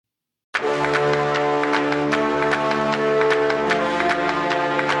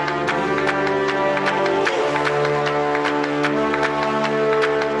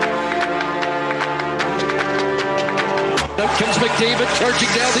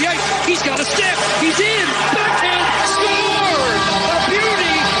charging down the ice. He's got a step. He's in. Backhand score. A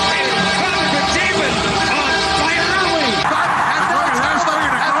beauty. And Connor McDavid on fire early. And Mike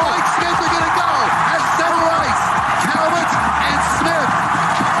Smith are going to go at center ice. Talbot and Smith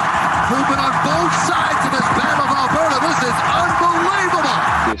moving on both sides of this Battle of Alberta. This is unbelievable.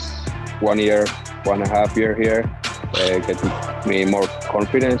 This 1 year, 1.5 year here get me more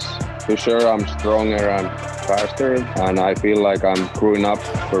confidence. For sure, I'm stronger and faster, and I feel like I'm growing up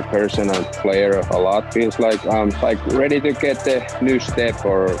for person and player a lot. Feels like I'm ready to get the new step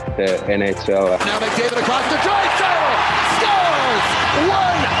for the NHL. Now McDavid across the Draisaitl scores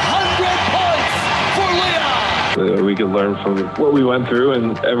 100 points for Leon. We could learn from what we went through,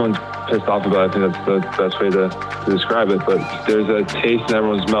 and everyone's pissed off about it. I think that's the best way to describe it. But there's a taste in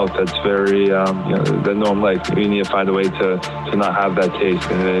everyone's mouth that's very, that no one likes. We need to find a way to not have that taste,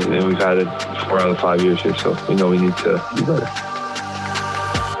 and we've had it 4 out of 5 years here, so we know we need to do better.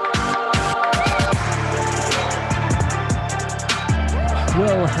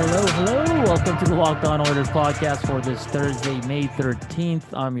 Well, hello. Welcome to the Locked On Oilers podcast for this Thursday, May 13th.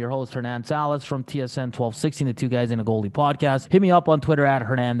 I'm your host, Hernan Salas from TSN 1260, the Two Guys in a Goalie podcast. Hit me up on Twitter at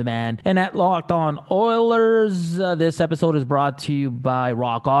Hernan the Man and at Locked On Oilers. This episode is brought to you by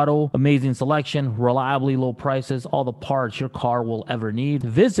Rock Auto. Amazing selection, reliably low prices, all the parts your car will ever need.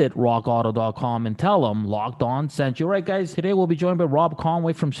 Visit rockauto.com and tell them Locked On sent you. All right, guys, today we'll be joined by Rob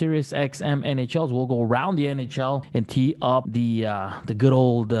Conway from SiriusXM NHLs. We'll go around the NHL and tee up the good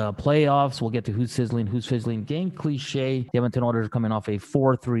old playoffs. We'll get to who's sizzling, who's fizzling. Game cliche. The Edmonton Oilers coming off a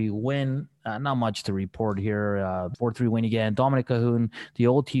 4-3 win. Not much to report here. 4-3 win again. Dominic Cahoon, the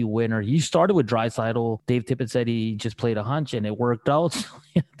OT winner. He started with Draisaitl. Dave Tippett said he just played a hunch and it worked out.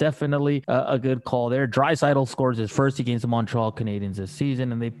 Definitely a good call there. Draisaitl scores his first against the Montreal Canadiens this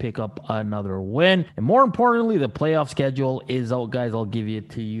season, and they pick up another win. And more importantly, the playoff schedule is out, guys. I'll give it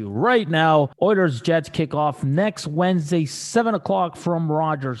to you right now. Oilers-Jets kick off next Wednesday, 7 o'clock from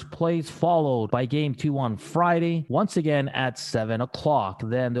Rogers Place, followed by Game 2 on Friday, once again at 7 o'clock.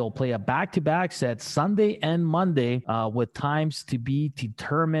 Then they'll play a back-to-back set Sunday and Monday with times to be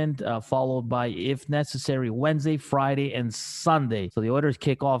determined, followed by, if necessary, Wednesday, Friday, and Sunday. So the Oilers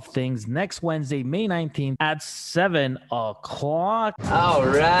kick off things next Wednesday, May 19th at 7 o'clock. All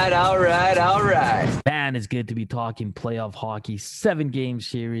right. Man, it's good to be talking playoff hockey. 7-game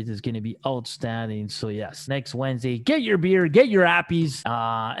series is going to be outstanding. So yes, next Wednesday, get your beer, get your appies,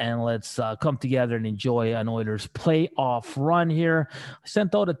 and let's come together and enjoy an Oilers playoff run here. I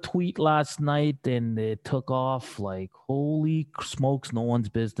sent out a tweet last night and it took off like holy smokes, no one's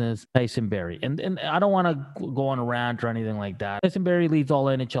business. Tyson Barrie. And I don't want to go on a rant or anything like that. Tyson Barrie leads all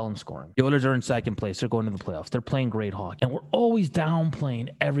NHL in scoring. The Oilers are in second place. They're going to the playoffs. They're playing great hockey. And we're always downplaying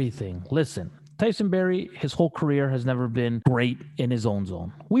everything. Listen, Tyson Barrie, his whole career has never been great in his own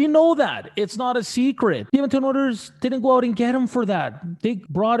zone. We know that. It's not a secret. The Edmonton Oilers didn't go out and get him for that. They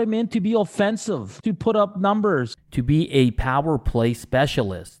brought him in to be offensive, to put up numbers, to be a power play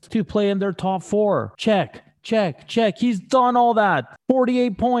specialist, to play in their top 4. Check. He's done all that.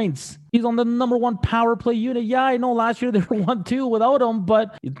 48 points. He's on the number 1 power play unit. Yeah, I know last year they were 1-2 without him,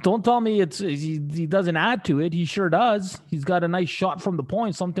 but don't tell me he doesn't add to it. He sure does. He's got a nice shot from the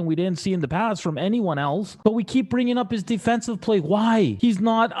point, something we didn't see in the past from anyone else. But we keep bringing up his defensive play. Why? He's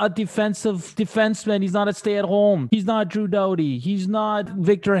not a defensive defenseman. He's not a stay-at-home. He's not Drew Doughty. He's not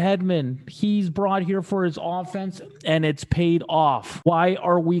Victor Hedman. He's brought here for his offense, and it's paid off. Why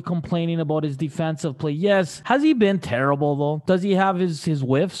are we complaining about his defensive play? Yes. Has he been terrible, though? Does he have his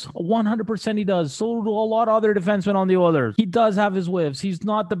whiffs? 100% he does. So do a lot of other defensemen on the Oilers. He does have his whiffs. He's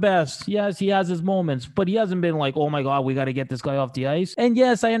not the best. Yes, he has his moments, but he hasn't been like, oh my God, we got to get this guy off the ice. And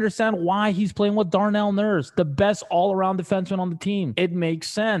yes, I understand why he's playing with Darnell Nurse, the best all-around defenseman on the team. It makes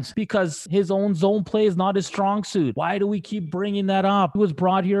sense because his own zone play is not his strong suit. Why do we keep bringing that up? He was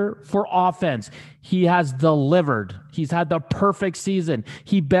brought here for offense. He has delivered. He's had the perfect season.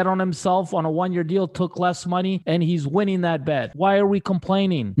 He bet on himself on a 1-year deal, took less money, and he's winning that bet. Why are we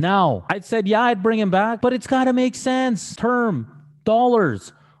complaining? Now, I said, yeah, I'd bring him back, but it's got to make sense. Term,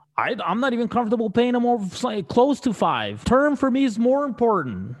 dollars. I'm not even comfortable paying him over close to 5. Term for me is more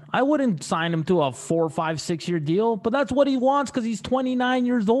important. I wouldn't sign him to a 4, 5, 6-year deal, but that's what he wants because he's 29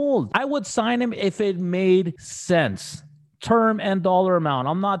 years old. I would sign him if it made sense. Term and dollar amount.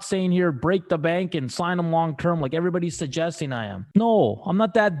 I'm not saying here break the bank and sign him long term like everybody's suggesting I am. No, I'm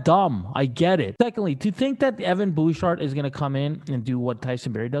not that dumb. I get it. Secondly, to think that Evan Bouchard is going to come in and do what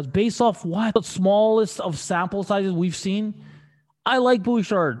Tyson Barrie does based off what? The smallest of sample sizes we've seen? I like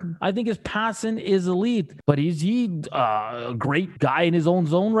Bouchard. I think his passing is elite, but is he a great guy in his own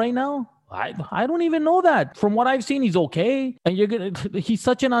zone right now? I don't even know that. From what I've seen, he's okay. And he's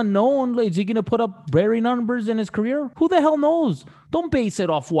such an unknown. Is he gonna put up Barry numbers in his career? Who the hell knows? Don't base it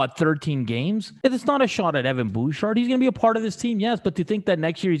off 13 games. It's not a shot at Evan Bouchard. He's gonna be a part of this team, yes. But to think that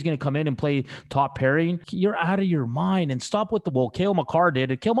next year he's gonna come in and play top pairing, you're out of your mind. And stop with Cale Makar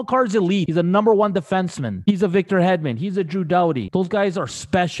did. Cale Makar's elite. He's a number one defenseman. He's a Victor Hedman. He's a Drew Doughty. Those guys are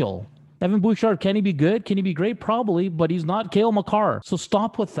special. Evan Bouchard, can he be good? Can he be great? Probably, but he's not Cale Makar. So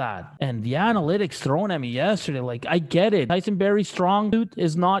stop with that. And the analytics thrown at me yesterday, like, I get it. Tyson Barrie's strong suit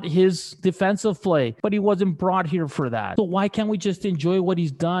is not his defensive play, but he wasn't brought here for that. So why can't we just enjoy what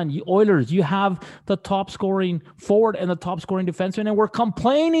he's done? You Oilers, you have the top scoring forward and the top scoring defenseman, and we're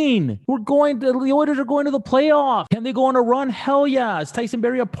complaining. The Oilers are going to the playoff. Can they go on a run? Hell yeah. Is Tyson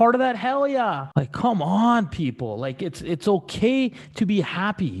Barrie a part of that? Hell yeah. Like, come on, people. Like, it's okay to be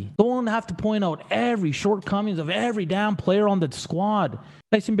happy. Don't have to point out every shortcomings of every damn player on the squad.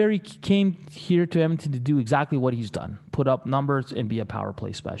 Tyson Barrie came here to Edmonton to do exactly what he's done. Put up numbers and be a power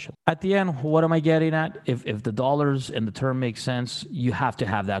play special. At the end, what am I getting at? If the dollars and the term makes sense, you have to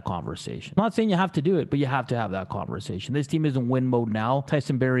have that conversation. I'm not saying you have to do it, but you have to have that conversation. This team is in win mode now.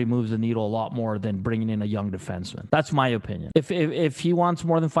 Tyson Barrie moves the needle a lot more than bringing in a young defenseman. That's my opinion. If he wants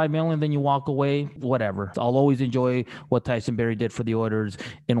more than $5 million, then you walk away, whatever. I'll always enjoy what Tyson Barrie did for the Oilers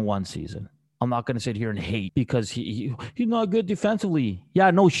in one season. I'm not going to sit here and hate because he's not good defensively. Yeah,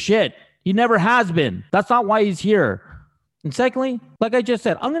 no shit. He never has been. That's not why he's here. And secondly, like I just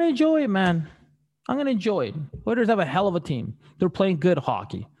said, I'm going to enjoy it, man. I'm going to enjoy it. Oilers have a hell of a team. They're playing good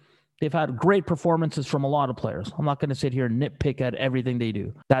hockey. They've had great performances from a lot of players. I'm not going to sit here and nitpick at everything they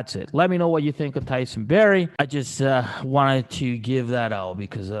do. That's it. Let me know what you think of Tyson Barrie. I just wanted to give that out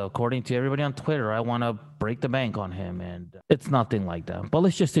because according to everybody on Twitter, I want to break the bank on him, and it's nothing like that. But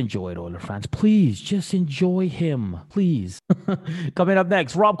let's just enjoy it, Oiler fans. Please, just enjoy him. Please. Coming up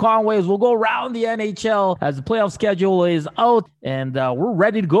next, Rob Conway. We'll go around the NHL as the playoff schedule is out, and we're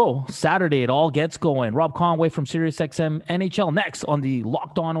ready to go. Saturday, it all gets going. Rob Conway from SiriusXM NHL next on the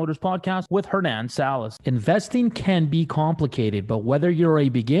Locked On Oilers podcast with Hernan Salas. Investing can be complicated, but whether you're a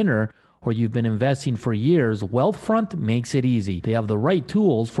beginner or you've been investing for years, Wealthfront makes it easy. They have the right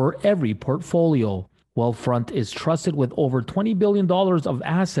tools for every portfolio. Wealthfront is trusted with over $20 billion of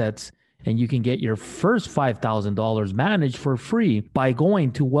assets, and you can get your first $5,000 managed for free by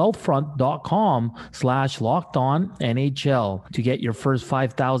going to wealthfront.com/lockedonnhl. To get your first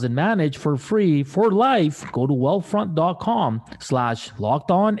 $5,000 managed for free for life, go to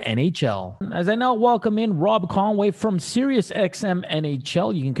wealthfront.com/lockedonnhl. As I now welcome in Rob Conway from SiriusXM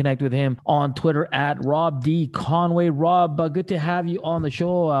NHL. You can connect with him on Twitter at Rob D. Conway. Rob, good to have you on the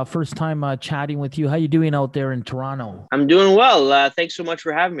show. First time chatting with you. How you doing out there in Toronto? I'm doing well. Thanks so much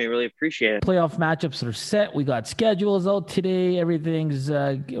for having me. Really appreciate it. Playoff matchups are set. We got schedules out today. Everything's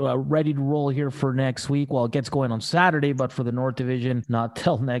ready to roll here for next week. Well, it gets going on Saturday, but for the North Division, not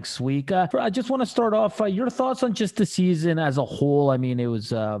till next week. I just want to start off your thoughts on just the season as a whole. I mean, it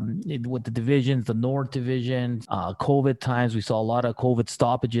was with the divisions, the North Division, COVID times. We saw a lot of COVID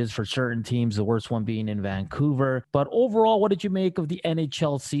stoppages for certain teams, the worst one being in Vancouver. But overall, what did you make of the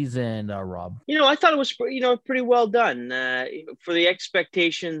NHL season, Rob? I thought it was, pretty well done for the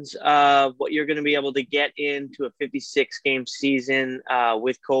expectations what you're going to be able to get into a 56-game season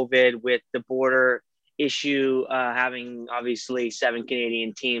with COVID, with the border issue, having obviously 7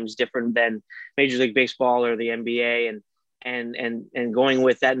 Canadian teams, different than Major League Baseball or the NBA, and going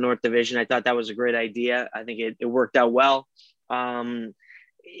with that North Division. I thought that was a great idea. I think it worked out well in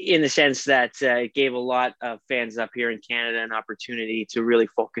the sense that it gave a lot of fans up here in Canada an opportunity to really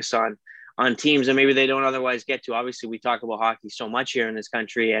focus on teams and maybe they don't otherwise get to. Obviously, we talk about hockey so much here in this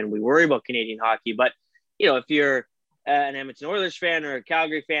country and we worry about Canadian hockey. But, if you're an Edmonton Oilers fan or a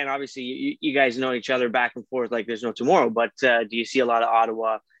Calgary fan, obviously you guys know each other back and forth like there's no tomorrow. But do you see a lot of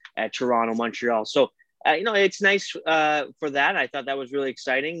Ottawa, Toronto, Montreal? So, it's nice for that. I thought that was really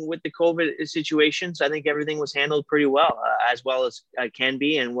exciting with the COVID situations. I think everything was handled pretty well as can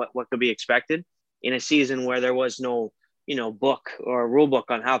be and what could be expected in a season where there was no book or rule book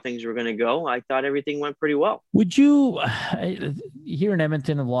on how things were going to go. I thought everything went pretty well. Would you, here in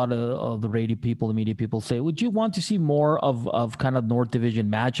Edmonton, a lot of the radio people, the media people say, would you want to see more of kind of North Division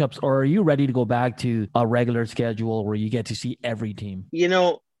matchups, or are you ready to go back to a regular schedule where you get to see every team?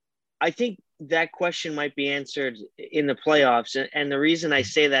 I think that question might be answered in the playoffs. And the reason I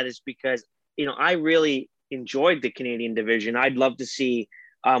say that is because, I really enjoyed the Canadian division. I'd love to see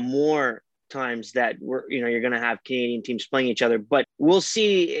more times that you're going to have Canadian teams playing each other, but we'll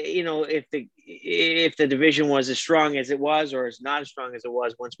see, if the division was as strong as it was or is not as strong as it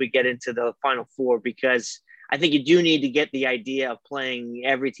was once we get into the Final Four, because I think you do need to get the idea of playing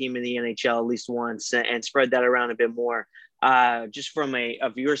every team in the NHL at least once and spread that around a bit more. Just from a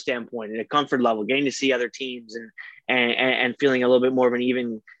viewer standpoint and a comfort level, getting to see other teams and feeling a little bit more of an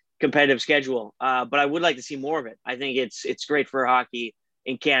even competitive schedule. But I would like to see more of it. I think it's great for hockey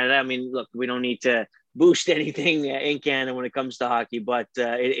in Canada. I mean, look, we don't need to boost anything in Canada when it comes to hockey, but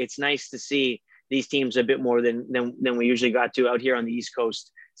it's nice to see these teams a bit more than we usually got to out here on the East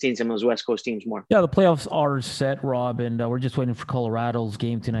Coast, seeing some of those West Coast teams more. Yeah, the playoffs are set, Rob, and we're just waiting for Colorado's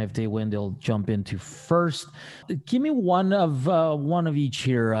game tonight. If they win, they'll jump into first. Give me one of each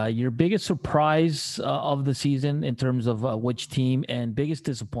here. Your biggest surprise of the season in terms of which team, and biggest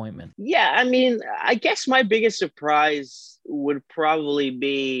disappointment. Yeah, I mean, I guess my biggest surprise would probably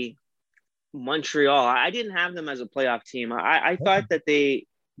be Montreal. I didn't have them as a playoff team. I thought that they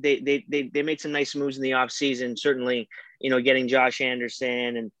made some nice moves in the offseason, certainly, getting Josh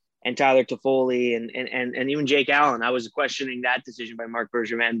Anderson and Tyler Toffoli and even Jake Allen. I was questioning that decision by Marc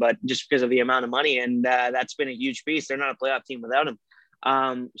Bergevin, but just because of the amount of money, and that's been a huge piece. They're not a playoff team without him.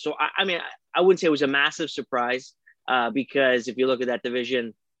 So I mean, I wouldn't say it was a massive surprise because if you look at that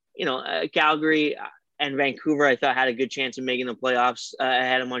division, Calgary and Vancouver, I thought had a good chance of making the playoffs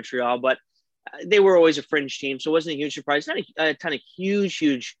ahead of Montreal, but they were always a fringe team, so it wasn't a huge surprise. Not a ton of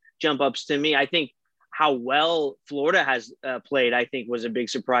huge jump ups to me. I think how well Florida has played, I think, was a big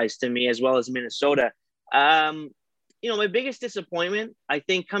surprise to me, as well as Minnesota. My biggest disappointment, I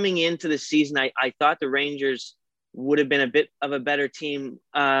think, coming into the season, I thought the Rangers would have been a bit of a better team,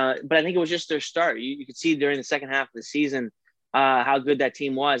 but I think it was just their start. You could see during the second half of the season how good that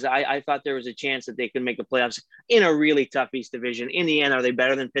team was. I thought there was a chance that they could make the playoffs in a really tough East Division. In the end, are they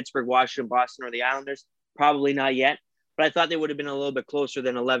better than Pittsburgh, Washington, Boston, or the Islanders? Probably not yet, but I thought they would have been a little bit closer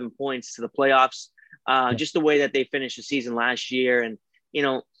than 11 points to the playoffs. Just the way that they finished the season last year. And,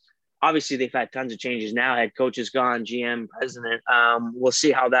 obviously they've had tons of changes now. Head coach is gone, GM, president. We'll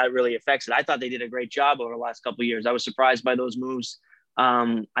see how that really affects it. I thought they did a great job over the last couple of years. I was surprised by those moves.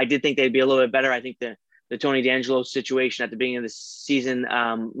 I did think they'd be a little bit better. I think the Tony DeAngelo situation at the beginning of the season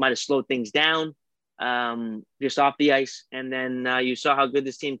might have slowed things down just off the ice. And then you saw how good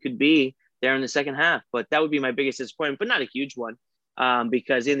this team could be there in the second half. But that would be my biggest disappointment, but not a huge one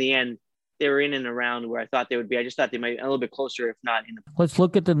because in the end, they were in and around where I thought they would be. I just thought they might be a little bit closer, if not in the. Let's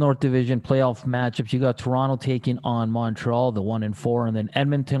look at the North Division playoff matchups. You got Toronto taking on Montreal, the 1-4, and then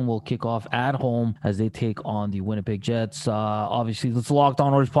Edmonton will kick off at home as they take on the Winnipeg Jets. Obviously, it's Locked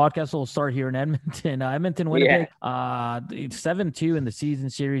On Oilers podcast, so we'll start here in Edmonton. Edmonton, Winnipeg, 7-2 in the season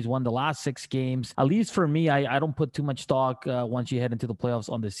series, won the last 6 games. At least for me, I don't put too much stock once you head into the playoffs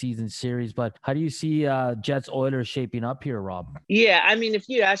on the season series. But how do you see Jets Oilers shaping up here, Rob? Yeah, I mean, if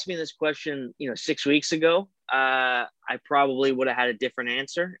you asked me this question, 6 weeks ago, I probably would have had a different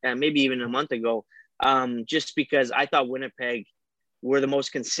answer, maybe even a month ago, just because I thought Winnipeg were the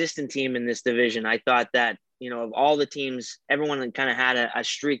most consistent team in this division. I thought that, of all the teams, everyone kind of had a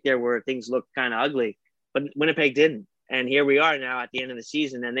streak there where things looked kind of ugly, but Winnipeg didn't. And here we are now at the end of the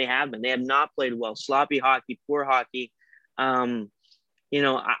season, and they have not played well. Sloppy hockey, poor hockey. I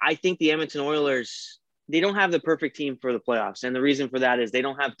think the Edmonton Oilers, they don't have the perfect team for the playoffs. And the reason for that is they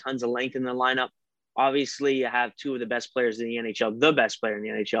don't have tons of length in the lineup. Obviously, you have 2 of the best players in the NHL, the best player in the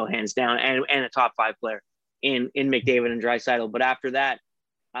NHL, hands down, and a top 5 player in McDavid and Draisaitl. But after that,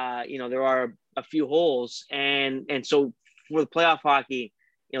 there are a few holes. And so for the playoff hockey,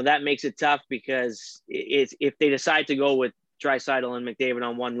 that makes it tough because if they decide to go with Draisaitl and McDavid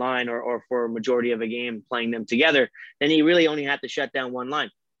on one line or for a majority of a game playing them together, then you really only have to shut down one line.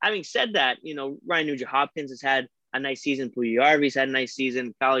 Having said that, Ryan Nugent-Hopkins has had a nice season. Puljujarvi's had a nice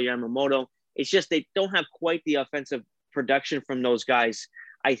season. Kyle Yamamoto. It's just they don't have quite the offensive production from those guys,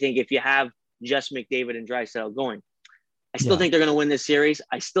 I think, if you have just McDavid and Draisaitl going. I still think they're going to win this series.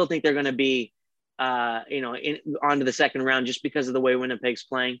 I still think they're going to be, onto the second round just because of the way Winnipeg's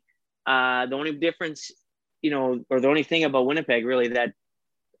playing. The only difference, or the only thing about Winnipeg really that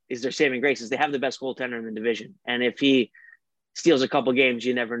is their saving grace is they have the best goaltender in the division. And if he steals a couple games,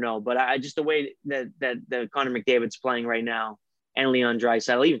 you never know. But just the way that Connor McDavid's playing right now, and Leon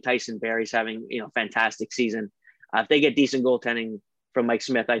Draisaitl, even Tyson Barrie's having fantastic season. If they get decent goaltending from Mike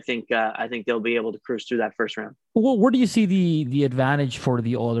Smith, I think they'll be able to cruise through that first round. Well, where do you see the advantage for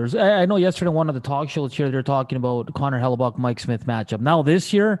the Oilers? I know yesterday one of the talk shows here they're talking about Connor Hellebuck, Mike Smith matchup. Now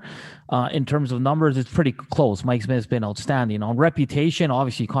this year, in terms of numbers, it's pretty close. Mike Smith's been outstanding. On reputation,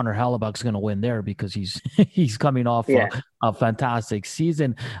 obviously Connor Hellebuck's going to win there because he's he's coming off a fantastic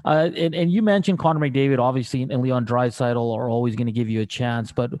season. And you mentioned Connor McDavid, obviously, and Leon Draisaitl are always going to give you a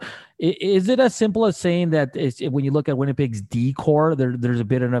chance. But is it as simple as saying that when you look at Winnipeg's D core, there's a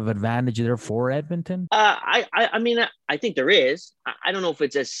bit of an advantage there for Edmonton? I mean, I think there is. I don't know if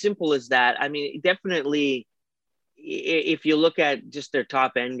it's as simple as that. I mean, definitely, if you look at just their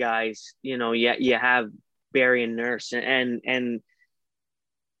top end guys, you have Barrie and Nurse, and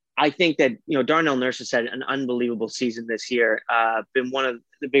I think that Darnell Nurse has had an unbelievable season this year. Been one of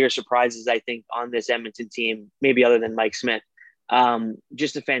the bigger surprises, I think, on this Edmonton team, maybe other than Mike Smith.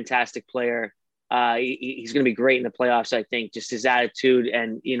 Just a fantastic player. He's going to be great in the playoffs, I think. Just his attitude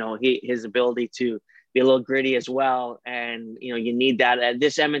and his ability to be a little gritty as well. And, you need that.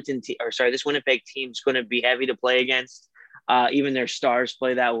 This this Winnipeg team is going to be heavy to play against. Even their stars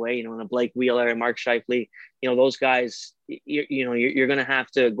play that way, a Blake Wheeler and Mark Scheifele, those guys, you're going to have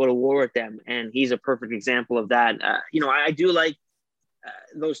to go to war with them. And he's a perfect example of that. I do like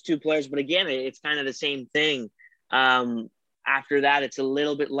those two players, but again, it's kind of the same thing. After that, it's a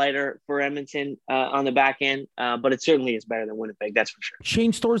little bit lighter for Edmonton on the back end, but it certainly is better than Winnipeg, that's for sure.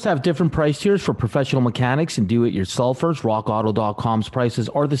 Chain stores have different price tiers for professional mechanics and do-it-yourselfers. RockAuto.com's prices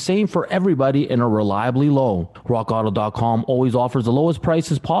are the same for everybody and are reliably low. RockAuto.com always offers the lowest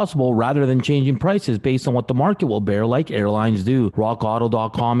prices possible rather than changing prices based on what the market will bear like airlines do.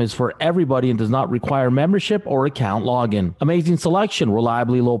 RockAuto.com is for everybody and does not require membership or account login. Amazing selection,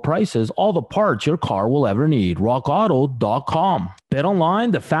 reliably low prices, all the parts your car will ever need. RockAuto.com. Bet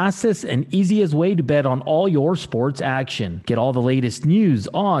online, the fastest and easiest way to bet on all your sports action. Get all the latest news,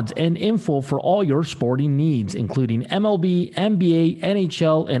 odds, and info for all your sporting needs, including MLB, NBA,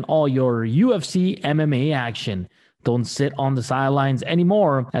 NHL, and all your UFC, MMA action. Don't sit on the sidelines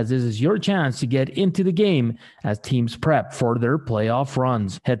anymore, as this is your chance to get into the game as teams prep for their playoff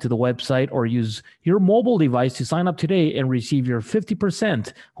runs. Head to the website or use your mobile device to sign up today and receive your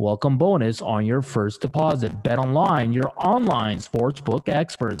 50% welcome bonus on your first deposit. Bet online, your online sportsbook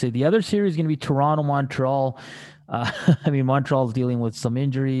experts. The other series is going to be Toronto-Montreal. Montreal's dealing with some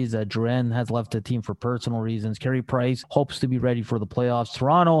injuries. Drouin has left the team for personal reasons. Carey Price hopes to be ready for the playoffs.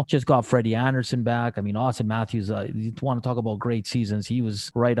 Toronto just got Freddie Anderson back. Austin Matthews, you want to talk about great seasons. He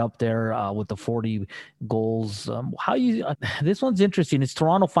was right up there with the 40 goals. This one's interesting. Is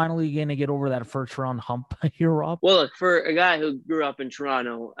Toronto finally going to get over that first round hump here, Rob? Well, look, for a guy who grew up in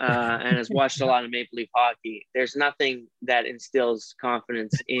Toronto and has watched a lot of Maple Leaf hockey, there's nothing that instills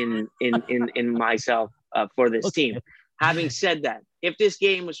confidence in myself for this team. Having said that, if this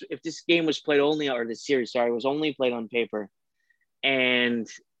game was played only, or this series, was only played on paper, and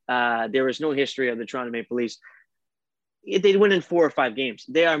there was no history of the Toronto Maple Leafs, they'd win in 4 or 5 games.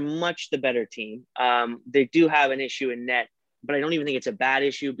 They are much the better team. They do have an issue in net, but I don't even think it's a bad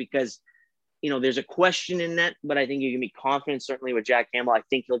issue because, there's a question in net, but I think you can be confident, certainly with Jack Campbell. I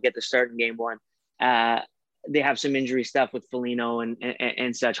think he'll get the start in game 1. They have some injury stuff with Foligno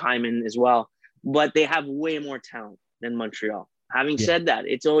and such, Hyman as well. But they have way more talent than Montreal. Having said that,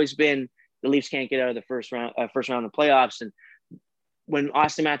 it's always been the Leafs can't get out of the first round of playoffs. And when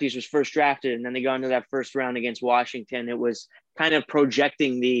Austin Matthews was first drafted and then they got into that first round against Washington, it was kind of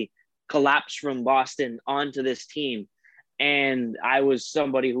projecting the collapse from Boston onto this team. And I was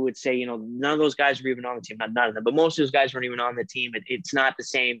somebody who would say, none of those guys were even on the team. Not none of them, but most of those guys weren't even on the team. It's not the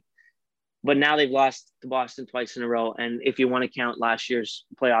same. But now they've lost to Boston twice in a row. And if you want to count last year's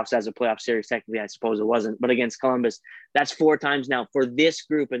playoffs as a playoff series, technically, I suppose it wasn't. But against Columbus, that's 4 times now for this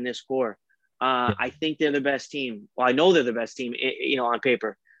group and this core. I think they're the best team. Well, I know they're the best team, on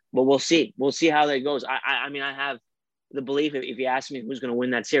paper. But we'll see. We'll see how that goes. I have the belief, if you ask me who's going to win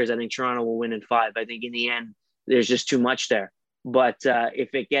that series, I think Toronto will win in 5. I think in the end, there's just too much there. But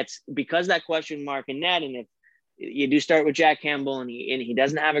if it gets – because that question mark in net, and if you do start with Jack Campbell and he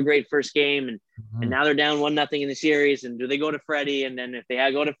doesn't have a great first game and now they're down 1-0 in the series, and do they go to Freddie? And then if they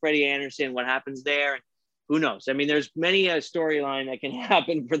go to Freddie Anderson, what happens there? Who knows? There's many a storyline that can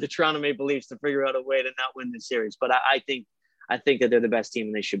happen for the Toronto Maple Leafs to figure out a way to not win this series. But I think I think that they're the best team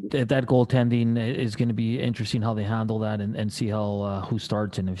and they should be. That goaltending is going to be interesting how they handle that and see how who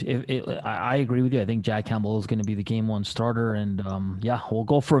starts. And if I agree with you. I think Jack Campbell is going to be the game one starter. And we'll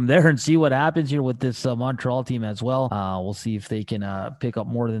go from there and see what happens here with this Montreal team as well. We'll see if they can pick up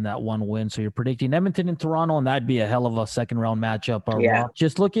more than that one win. So you're predicting Edmonton and Toronto, and that'd be a hell of a second round matchup.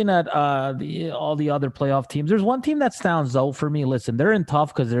 Just looking at all the other playoff teams, there's one team that stands out for me. Listen, they're in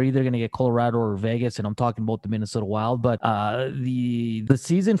tough because they're either going to get Colorado or Vegas, and I'm talking about the Minnesota Wild. But the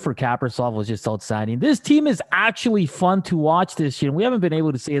season for Kaprizov was just outstanding. This team is actually fun to watch this year. We haven't been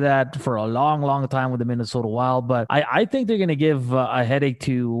able to say that for a long, long time with the Minnesota Wild, but I think they're going to give a headache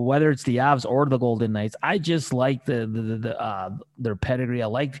to whether it's the Avs or the Golden Knights. I just like their pedigree. I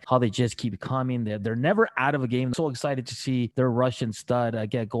like how they just keep coming. They're never out of a game. I'm so excited to see their Russian stud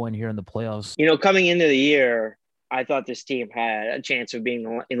get going here in the playoffs. Coming into the year, I thought this team had a chance of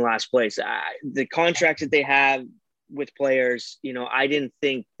being in last place. The contracts that they have with players, I didn't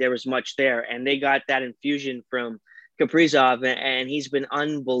think there was much there. And they got that infusion from Kaprizov, and he's been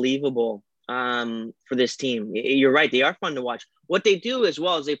unbelievable for this team. You're right. They are fun to watch. What they do as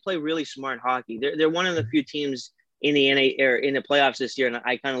well is they play really smart hockey. They're one of the few teams in the in the playoffs this year, and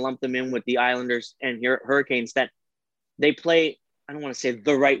I kind of lump them in with the Islanders and Hurricanes, that they play, I don't want to say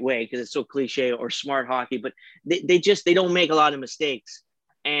the right way because it's so cliche, or smart hockey, but they don't make a lot of mistakes.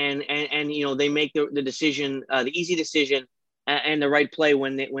 And they make the decision, the easy decision, and the right play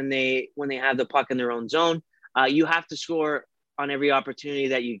when they have the puck in their own zone. You have to score on every opportunity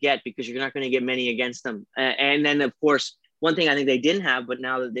that you get because you're not going to get many against them. And then, of course, one thing I think they didn't have, but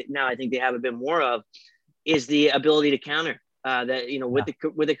now I think they have a bit more of, is the ability to counter. With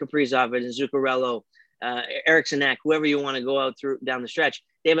the Kaprizov and Zuccarello, Eriksson Ek, whoever you want to go out down the stretch,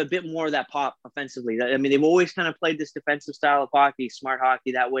 they have a bit more of that pop offensively. I mean, they've always kind of played this defensive style of hockey, smart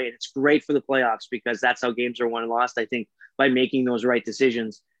hockey that way. And it's great for the playoffs because that's how games are won and lost, I think, by making those right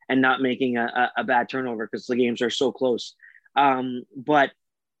decisions and not making a bad turnover because the games are so close. But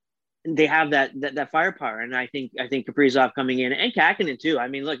they have that firepower. And I think Kaprizov coming in, and Kakinen too. I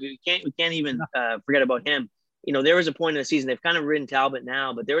mean, look, we can't even forget about him. There was a point in the season, they've kind of ridden Talbot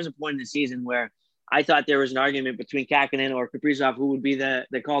now, but there was a point in the season where I thought there was an argument between Kakinen or Kaprizov who would be the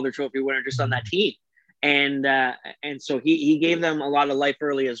Calder Trophy winner just on that team. And so he gave them a lot of life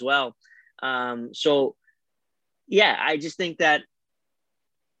early as well. I just think that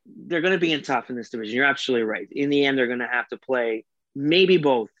they're going to be in tough in this division. You're absolutely right. In the end, they're going to have to play maybe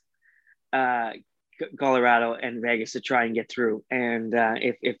both Colorado and Vegas to try and get through. And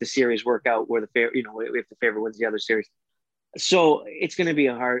if the series work out where if the favorite wins the other series. So it's going to be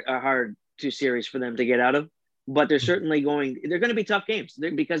a hard two series for them to get out of, but they're certainly going to be tough games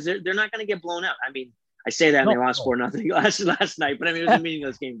because they're not going to get blown out. I mean, I say that and they lost 4-0 last night, but I mean, it was a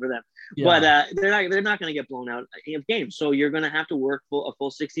meaningless game for them. Yeah. But they're not going to get blown out in games. So you're going to have to work a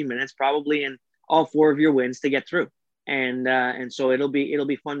full 60 minutes, probably in all four of your wins to get through. And so it'll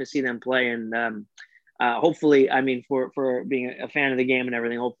be fun to see them play. And hopefully, I mean, for being a fan of the game and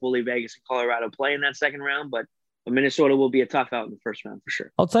everything, hopefully Vegas and Colorado play in that second round, but Minnesota will be a tough out in the first round for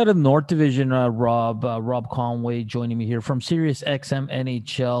sure. Outside of the North Division, Rob Conway joining me here from Sirius XM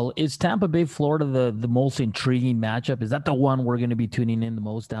NHL. Is Tampa Bay, Florida the most intriguing matchup? Is that the one we're going to be tuning in the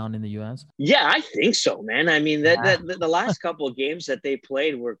most down in the U.S.? Yeah, I think so, man. I mean, the last couple of games that they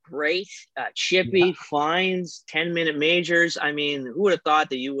played were great. Chippy, Fines, 10-minute majors. I mean, who would have thought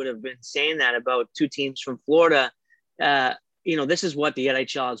that you would have been saying that about two teams from Florida? This is what the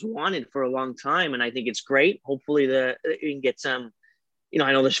NHL has wanted for a long time, and I think it's great. Hopefully you can get some,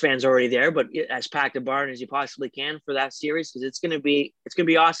 I know there's fans already there, but as packed a barn as you possibly can for that series, because it's going to be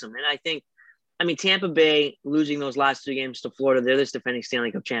awesome. And I think, Tampa Bay losing those last two games to Florida, they're this defending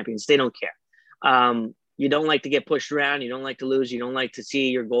Stanley Cup champions. They don't care. You don't like to get pushed around. You don't like to lose. You don't like to see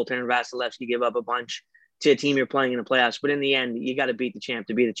your goaltender Vasilevsky give up a bunch to a team you're playing in the playoffs. But in the end, you got to beat the champ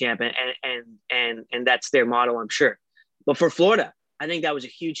to be the champ, and that's their motto, I'm sure. But for Florida, I think that was a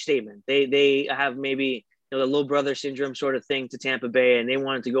huge statement. They have maybe the little brother syndrome sort of thing to Tampa Bay, and they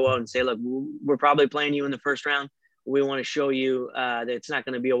wanted to go out and say, look, we're probably playing you in the first round. We want to show you that it's not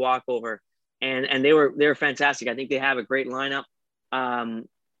going to be a walkover. And they were fantastic. I think they have a great lineup.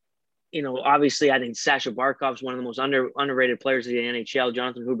 Obviously, I think Sasha Barkov's one of the most underrated players of the NHL.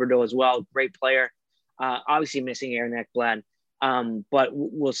 Jonathan Huberdeau as well, great player. Obviously missing Aaron Ekblad. But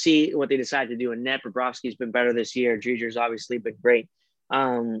we'll see what they decide to do in net. Bobrovsky's been better this year. Driedger's obviously been great.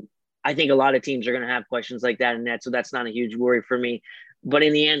 I think a lot of teams are going to have questions like that in net, so that's not a huge worry for me. But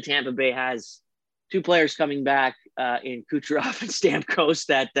in the end, Tampa Bay has two players coming back in Kucherov and Stamkos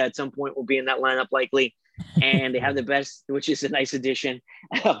that at some point will be in that lineup likely. And they have the best, which is a nice addition,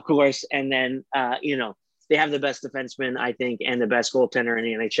 of course. And then, they have the best defenseman, I think, and the best goaltender in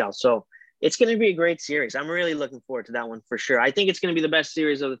the NHL. So it's going to be a great series. I'm really looking forward to that one for sure. I think it's going to be the best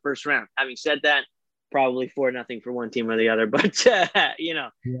series of the first round. Having said that, probably 4-0 for one team or the other. But, I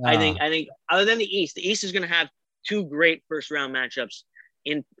think other than the East is going to have two great first round matchups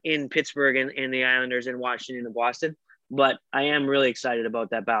in Pittsburgh and the Islanders and Washington and Boston. But I am really excited about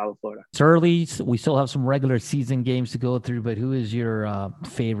that Battle of Florida. It's early. We still have some regular season games to go through, but who is your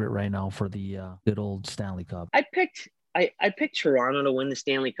favorite right now for the good old Stanley Cup? I picked Toronto to win the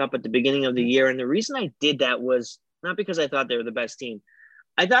Stanley Cup at the beginning of the year. And the reason I did that was not because I thought they were the best team.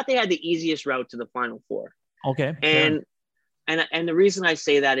 I thought they had the easiest route to the Final Four. Okay. And the reason I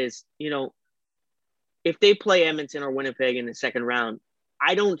say that is, if they play Edmonton or Winnipeg in the second round,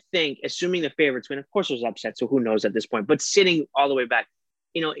 I don't think, assuming the favorites win, of course there's upset, so who knows at this point, but sitting all the way back,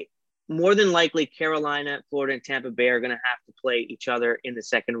 more than likely Carolina, Florida, and Tampa Bay are going to have to play each other in the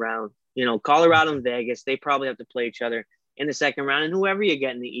second round. Colorado and Vegas, they probably have to play each other in the second round, and whoever you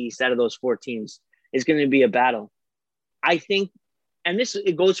get in the East out of those four teams is going to be a battle. I think, and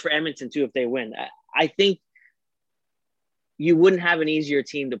it goes for Edmonton too if they win. I think you wouldn't have an easier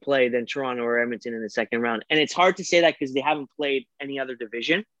team to play than Toronto or Edmonton in the second round. And it's hard to say that because they haven't played any other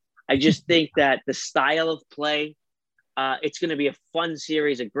division. I just think that the style of play, it's going to be a fun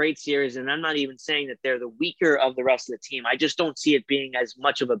series, a great series. And I'm not even saying that they're the weaker of the rest of the team. I just don't see it being as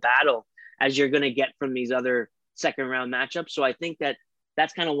much of a battle as you're going to get from these other second round matchups. So I think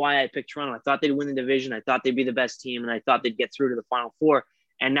that's kind of why I picked Toronto. I thought they'd win the division. I thought they'd be the best team, and I thought they'd get through to the Final Four.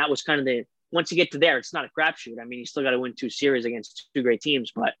 And that was kind of once you get to there, it's not a crapshoot. I mean, you still got to win two series against two great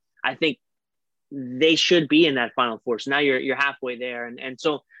teams, but I think they should be in that Final Four. So now you're halfway there. And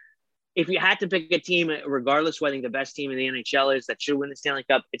so if you had to pick a team, regardless who I think the best team in the NHL is that should win the Stanley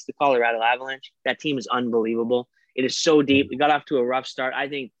Cup, it's the Colorado Avalanche. That team is unbelievable. It is so deep. We got off to a rough start. I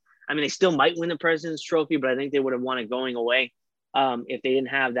mean, they still might win the President's Trophy, but I think they would have won it going away if they didn't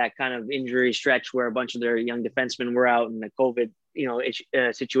have that kind of injury stretch where a bunch of their young defensemen were out in the COVID,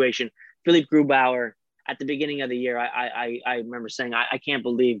 situation. Philippe Grubauer, at the beginning of the year, I remember saying, I can't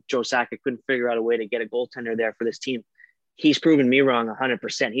believe Joe Sakic couldn't figure out a way to get a goaltender there for this team. He's proven me wrong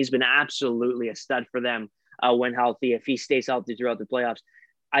 100%. He's been absolutely a stud for them when healthy. If he stays healthy throughout the playoffs,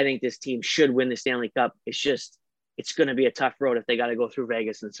 I think this team should win the Stanley Cup. It's going to be a tough road if they got to go through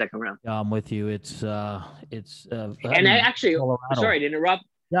Vegas in the second round. Yeah, I'm with you. Sorry to interrupt.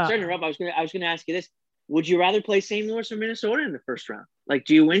 Yeah. Sorry to interrupt. I was going to ask you this. Would you rather play St. Louis or Minnesota in the first round? Like,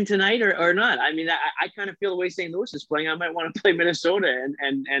 do you win tonight or not? I mean, I kind of feel the way St. Louis is playing. I might want to play Minnesota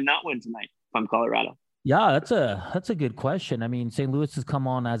and not win tonight if I'm Colorado. Yeah, that's a good question. I mean, St. Louis has come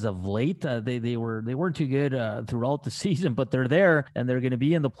on as of late. They weren't too good throughout the season, but they're there and they're going to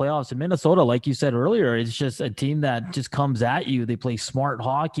be in the playoffs. And Minnesota, like you said earlier, is just a team that just comes at you. They play smart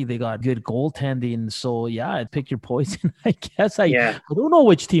hockey. They got good goaltending. So yeah, I'd pick your poison. I guess I don't know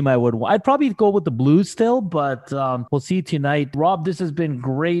which team I would want. I'd probably go with the Blues still, but we'll see tonight. Rob, this has been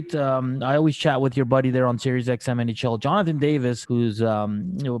great. I always chat with your buddy there on Sirius XM NHL, Jonathan Davis, who's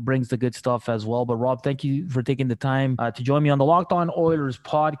brings the good stuff as well. But Rob, thank you for taking the time to join me on the Locked On Oilers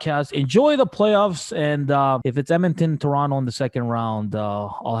podcast. Enjoy the playoffs, and if it's Edmonton, Toronto in the second round,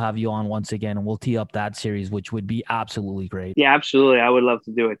 I'll have you on once again, and we'll tee up that series, which would be absolutely great. Yeah, absolutely. I would love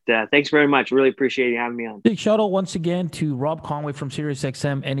to do it. Thanks very much. Really appreciate you having me on. Big shout out once again to Rob Conway from Sirius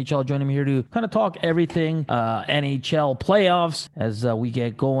XM NHL, joining me here to kind of talk everything NHL playoffs as we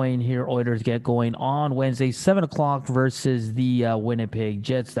get going here. Oilers get going on Wednesday, 7:00 versus the Winnipeg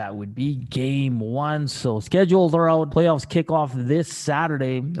Jets. That would be game one. So schedules are out. Playoffs kick off this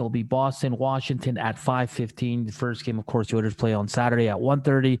Saturday. It'll be Boston, Washington at 5:15. The first game, of course, the Oilers play on Saturday at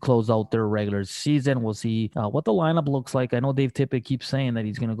 1:30. Close out their regular season. We'll see what the lineup looks like. I know Dave Tippett keeps saying that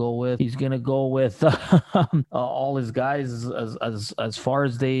he's going to go with all his guys as far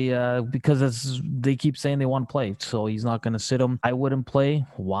as they keep saying they want to play. So he's not going to sit them. I wouldn't play.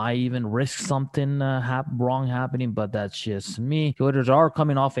 Why even risk something wrong happening? But that's just me. The Oilers are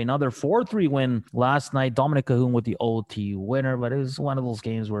coming off another 4-3 win last night. Dominic Cahoon with the OT winner, but it was one of those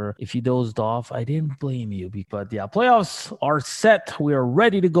games where if you dozed off, I didn't blame you. But yeah, playoffs are set. We are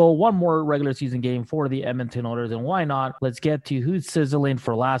ready to go. One more regular season game for the Edmonton Oilers, and why not? Let's get to who's sizzling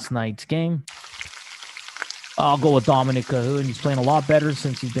for last night's game. I'll go with Dominic Cahoon. He's playing a lot better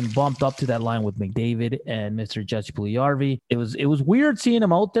since he's been bumped up to that line with McDavid and Mr. Jesse Puljujarvi. It was weird seeing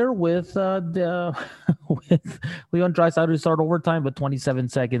him out there with with Leon Draisaitl to start overtime, but 27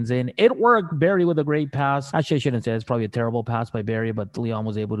 seconds in, it worked. Barrie with a great pass. Actually, I shouldn't say it's probably a terrible pass by Barrie, but Leon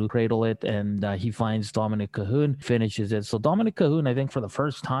was able to cradle it, and he finds Dominic Cahoon, finishes it. So Dominic Cahoon, I think for the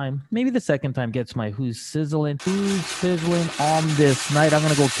first time, maybe the second time, gets my who's fizzling on this night. I'm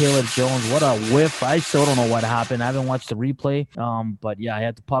gonna go Caleb Jones. What a whiff! I still don't know what happened. I haven't watched the replay. But yeah, I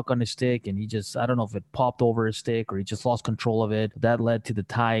had the puck on his stick, and I don't know if it popped over his stick or he just lost control of it. That led to the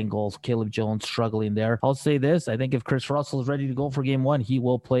tying goals. Caleb Jones struggling there. I'll say this: I think if Chris Russell is ready to go for game one, he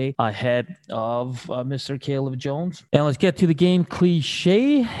will play ahead of Mr. Caleb Jones. And let's get to the game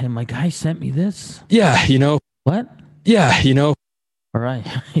cliche. And my guy sent me this. Yeah, What? Yeah, All right.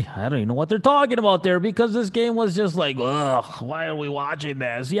 I don't even know what they're talking about there, because this game was just like, ugh, why are we watching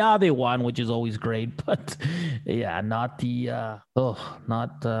this? Yeah, they won, which is always great. But yeah, not these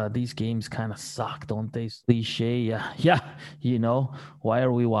games kind of suck, don't they? Cliche. Yeah. Why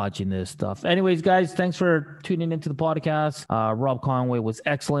are we watching this stuff? Anyways, guys, thanks for tuning into the podcast. Rob Conway was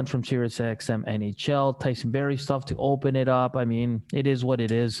excellent from SiriusXM NHL. Tyson Barrie stuff to open it up. I mean, it is what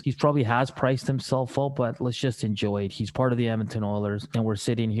it is. He probably has priced himself out, but let's just enjoy it. He's part of the Edmonton Oilers, and we're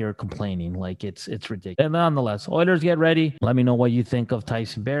sitting here complaining like it's ridiculous. And nonetheless, Oilers, get ready. Let me know what you think of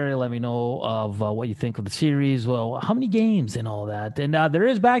Tyson Barrie. Let me know of what you think of the series. Well, how many games and all that. And there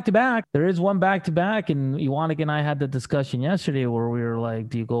is back-to-back. There is one back-to-back, and Iwanek and I had the discussion yesterday where we were like,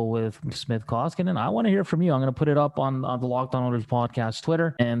 do you go with Smith Koskinen? I want to hear from you. I'm going to put it up on the Locked On Oilers podcast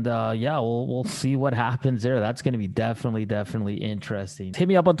Twitter, and we'll see what happens there. That's going to be definitely interesting. Hit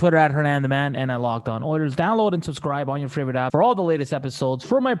me up on Twitter at Hernan the Man and at Locked On Oilers. Download and subscribe on your favorite app for all the latest episodes.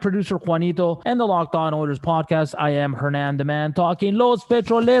 For my producer Juanito and the Locked On Oilers podcast, I am Hernan the Man, talking Los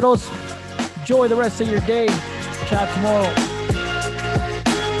Petroleros. Enjoy the rest of your day. Chat tomorrow.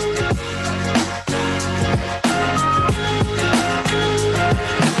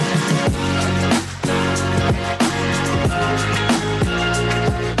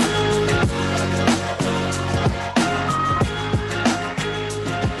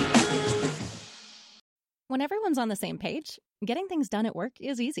 When everyone's on the same page, getting things done at work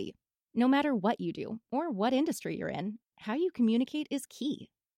is easy. No matter what you do or what industry you're in, how you communicate is key.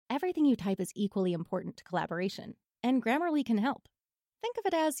 Everything you type is equally important to collaboration, and Grammarly can help. Think of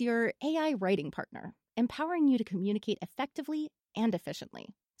it as your AI writing partner, empowering you to communicate effectively and efficiently,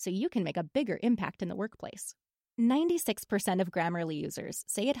 so you can make a bigger impact in the workplace. 96% of Grammarly users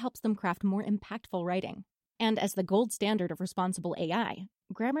say it helps them craft more impactful writing. And as the gold standard of responsible AI,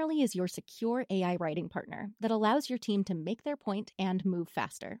 Grammarly is your secure AI writing partner that allows your team to make their point and move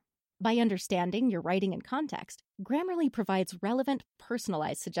faster. By understanding your writing and context, Grammarly provides relevant,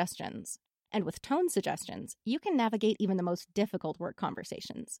 personalized suggestions. And with tone suggestions, you can navigate even the most difficult work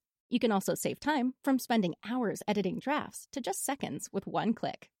conversations. You can also save time from spending hours editing drafts to just seconds with one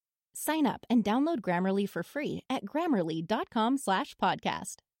click. Sign up and download Grammarly for free at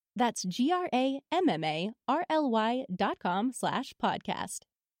Grammarly.com/podcast. That's GRAMMARLY.com/podcast.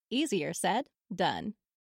 Easier said, done.